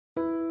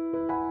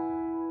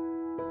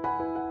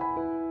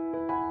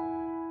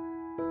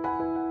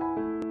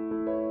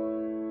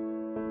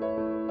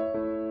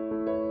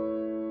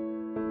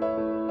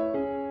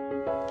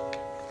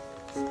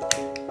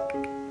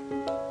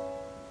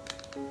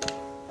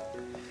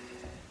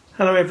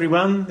Hello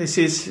everyone, this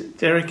is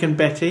Derek and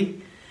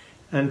Betty,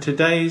 and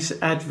today's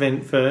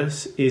Advent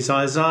verse is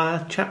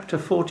Isaiah chapter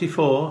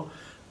 44,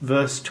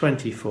 verse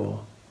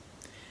 24.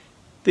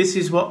 This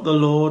is what the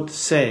Lord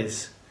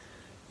says,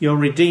 your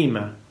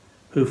Redeemer,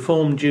 who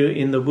formed you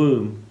in the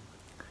womb.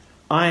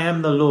 I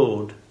am the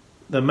Lord,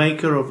 the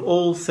maker of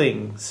all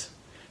things,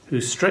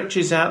 who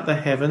stretches out the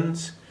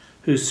heavens,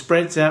 who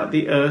spreads out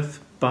the earth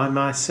by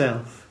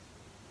myself.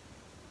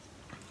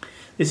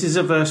 This is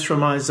a verse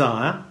from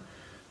Isaiah,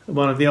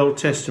 one of the Old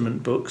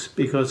Testament books,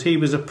 because he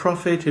was a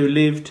prophet who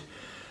lived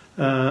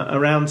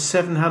around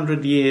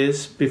 700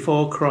 years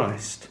before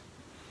Christ.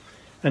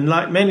 And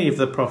like many of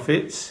the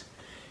prophets,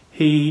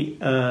 the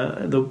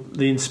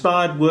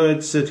inspired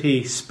words that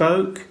he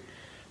spoke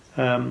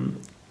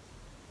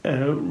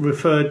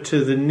referred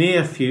to the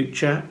near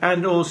future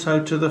and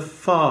also to the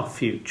far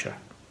future.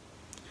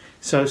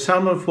 So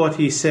some of what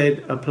he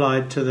said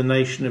applied to the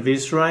nation of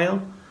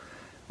Israel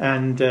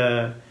and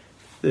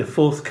the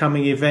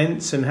forthcoming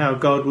events and how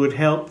God would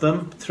help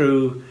them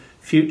through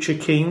future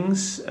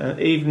kings,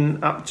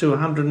 even up to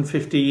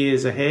 150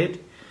 years ahead,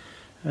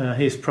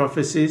 his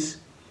prophecies,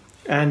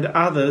 and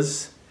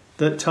others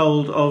that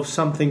told of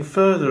something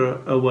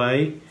further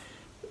away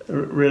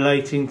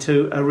relating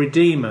to a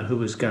Redeemer who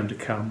was going to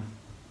come.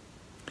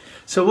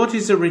 So what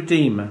is a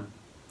Redeemer?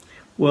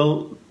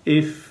 Well,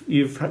 if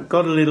you've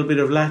got a little bit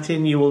of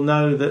Latin, you will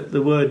know that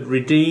the word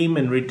redeem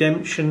and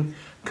redemption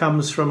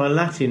comes from a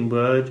Latin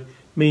word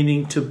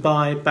meaning to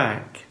buy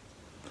back.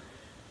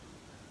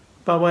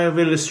 By way of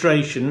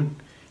illustration,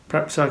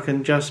 perhaps I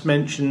can just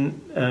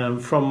mention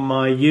from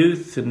my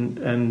youth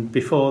and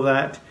before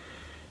that,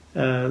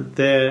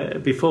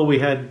 before we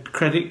had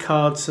credit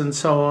cards and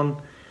so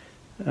on,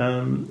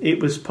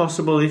 it was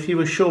possible, if you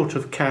were short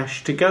of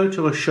cash, to go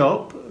to a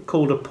shop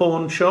called a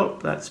pawn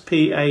shop, that's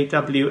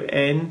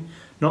P-A-W-N,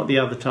 not the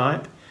other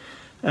type,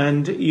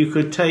 and you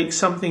could take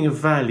something of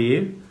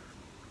value,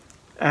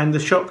 and the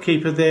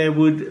shopkeeper there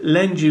would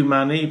lend you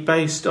money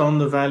based on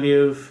the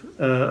value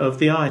of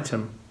the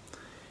item,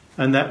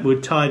 and that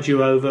would tide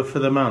you over for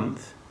the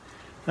month.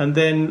 And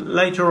then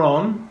later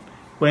on,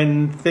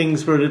 when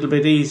things were a little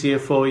bit easier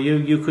for you,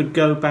 you could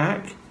go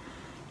back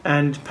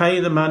and pay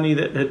the money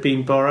that had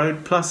been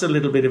borrowed plus a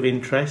little bit of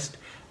interest,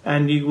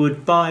 and you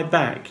would buy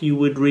back, you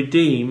would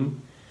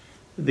redeem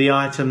the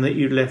item that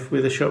you left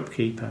with the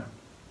shopkeeper.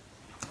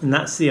 And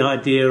that's the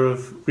idea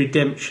of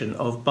redemption,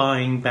 of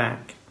buying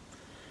back.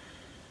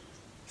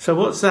 So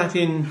what's that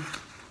in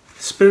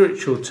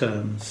spiritual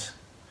terms?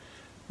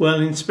 Well,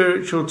 in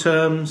spiritual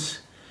terms,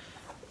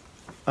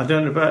 I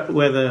don't know about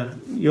whether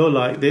you're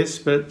like this,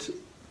 but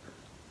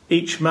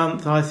each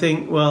month I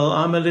think, well,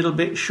 I'm a little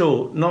bit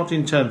short, not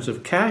in terms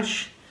of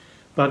cash,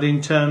 but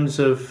in terms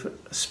of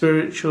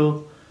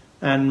spiritual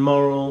and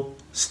moral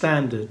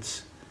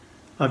standards.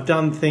 I've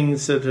done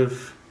things that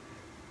have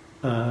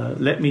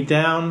let me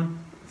down,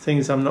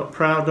 things I'm not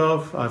proud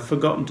of. I've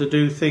forgotten to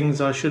do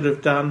things I should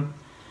have done.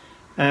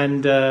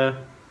 And I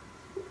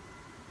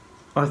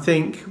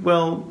think,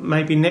 well,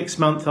 maybe next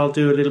month I'll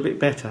do a little bit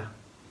better.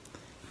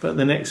 But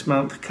the next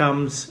month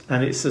comes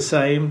and it's the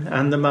same,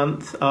 and the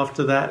month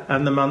after that,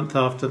 and the month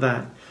after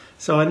that.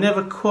 So I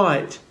never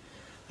quite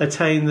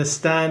attain the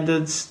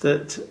standards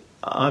that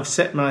I've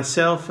set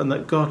myself and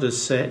that God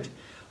has set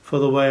for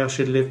the way I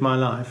should live my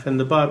life. And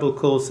the Bible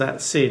calls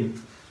that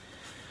sin.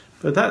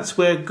 But that's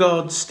where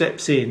God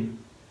steps in,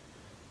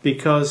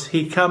 because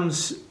he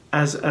comes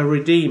as a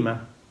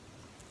Redeemer.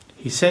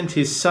 He sent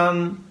his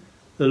Son,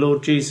 the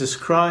Lord Jesus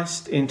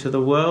Christ, into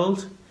the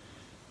world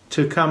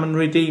to come and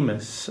redeem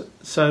us,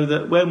 so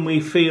that when we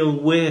feel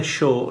we're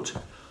short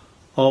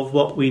of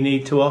what we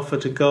need to offer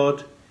to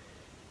God,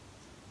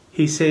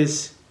 he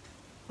says,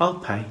 I'll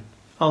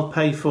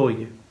pay for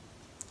you.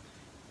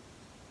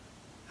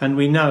 And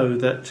we know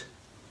that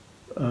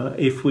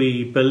if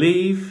we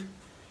believe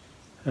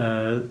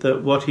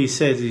that what he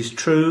says is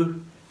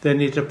true,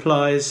 then it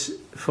applies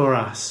for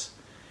us.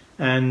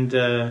 And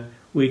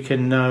we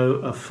can know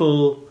a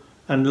full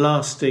and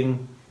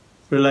lasting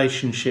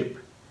relationship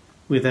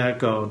with our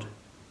God.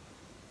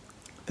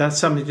 That's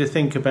something to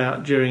think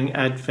about during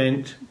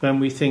Advent when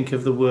we think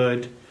of the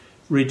word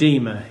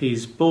Redeemer.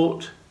 He's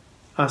bought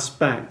us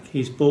back.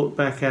 He's bought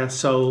back our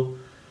soul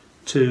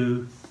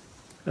to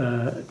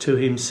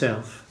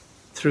himself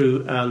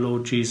through our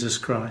Lord Jesus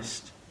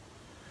Christ.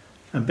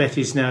 And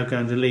Betty's now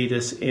going to lead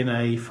us in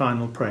a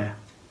final prayer.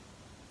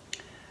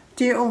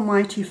 Dear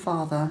Almighty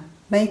Father,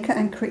 Maker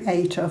and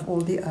Creator of all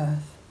the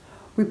earth,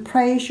 we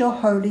praise your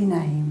holy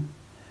name.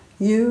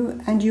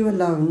 You and you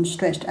alone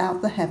stretched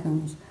out the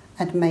heavens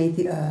and made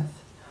the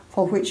earth,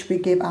 for which we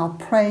give our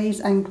praise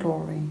and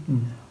glory,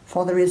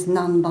 for there is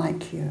none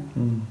like you.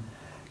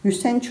 You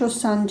sent your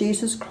Son,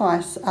 Jesus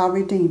Christ, our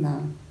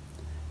Redeemer.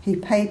 He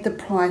paid the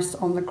price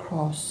on the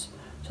cross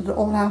so that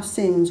all our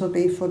sins will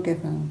be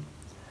forgiven.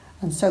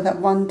 and so that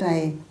one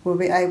day we'll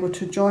be able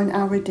to join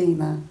our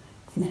Redeemer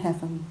in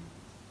heaven.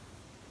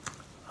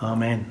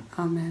 Amen.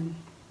 Amen.